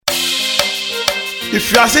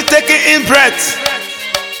If you are still taking in breath,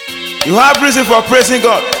 you have reason for praising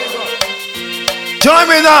God. Join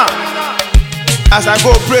me now as I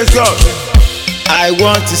go praise God. I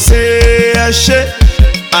want to say Ashe,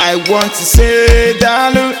 I want to say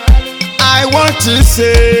Dalu, I want to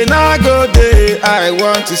say Nagode, I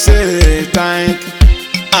want to say thank you.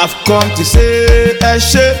 I've come to say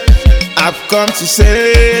Ashe, I've come to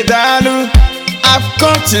say Dalu, I've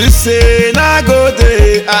come to say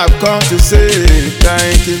Nagode, I've come to say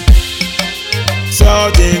thank you.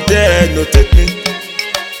 Something there no take me,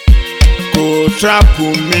 go trap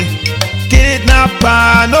me,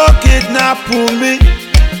 kidnapper no kidnap me,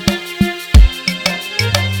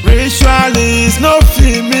 ritualist no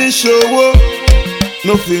fit me show,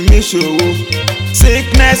 no fit me show.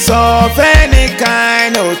 Sickness of any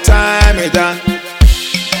kind, no time me down.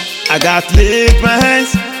 I got lift my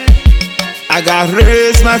hands, I got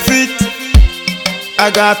raise my feet,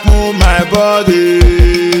 I got move my body.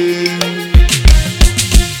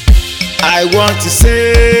 I want to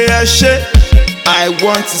say Ashe, I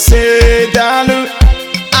want to say Dalu,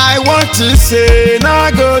 I want to say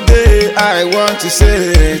Nagode, I want to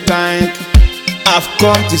say thank you. I've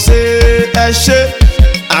come to say Ashe,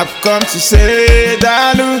 I've come to say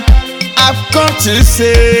Dalu, I've come to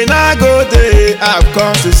say Nagode, I've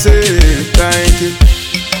come to say thank you.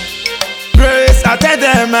 Grace, I tell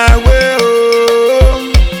them my way,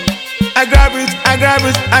 oh. I grab it, I grab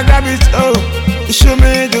it, I grab it, oh. You show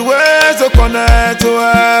me the way to connect to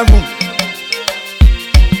heaven.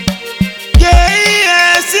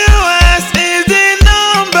 Yes, US is the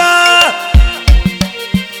number.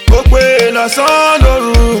 Okwe la son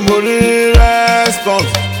lóru mo rí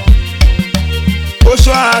response.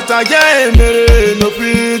 Oṣù àtàjẹ́ èmèrè no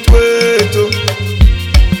fit wait o.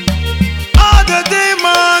 All the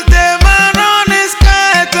demons they man run is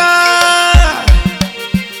scatter.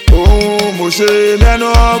 Ohun mo ṣe lẹ́nu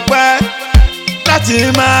ọpẹ́ láti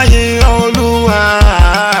máa yin Olúwa.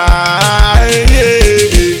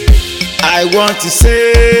 I want to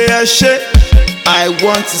say Ashe, I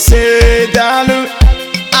want to say Dalu,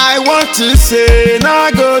 I want to say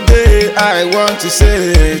Nagode, I want to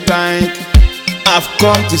say thank you. I've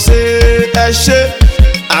come to say Ashe,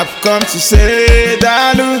 I've come to say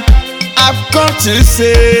Dalu, I've come to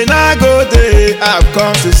say Nagode, I've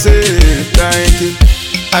come to say thank you.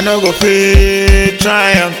 I no go fit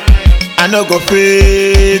triumph, I no go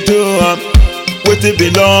fit do wetin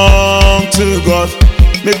belong to God.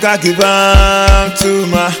 Make I give am to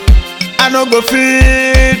my. I no go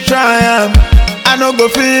fit try am, I no go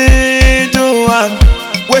fit do am.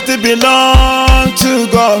 Wetin belong to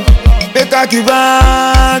God. Make I give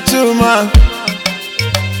am to my.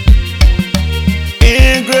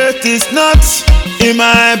 Ingrate is not in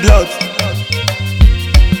my blood.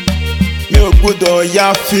 Mi ò gbọdọ̀ yá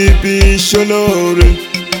fi bí ṣolóore.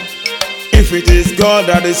 If it is God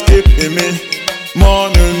that is keeping me,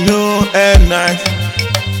 morning, noon and night.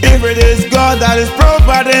 If it is God that is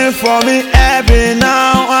providing for me every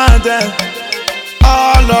now and then,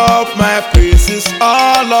 all of my praises,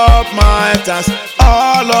 all of my thanks,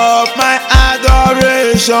 all of my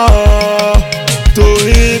adoration to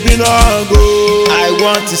Him belong. I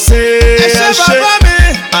want to say Ashe,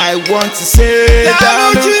 I want to say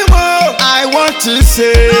Dalu, I want to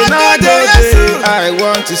say Nagode, I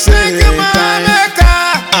want to say thank you.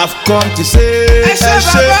 I've come to say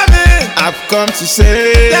Ashe, I've come to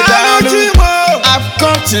say Dalu, I've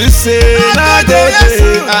come to say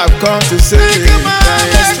Nagode, I've come to say thank you.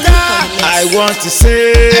 I want to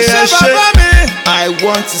say Ashe, I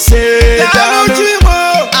want to say Dalu,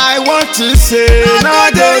 I want to say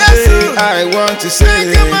Nagode, I want to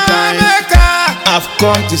say thank you. I've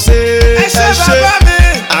come to say Ashe,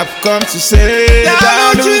 I've come to say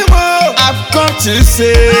Dalu, I've come to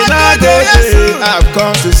say Nagode, I've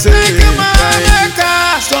come to say thank you.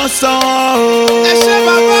 Sansan o,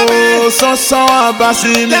 sansan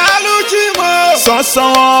abasimi.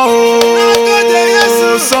 Sansan o,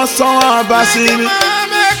 sansan abasimi.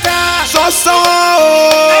 Sansan o,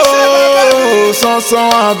 sansan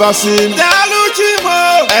abasimi.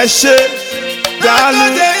 Ashe, Dalu,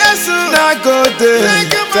 Nagode,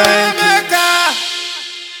 thank you.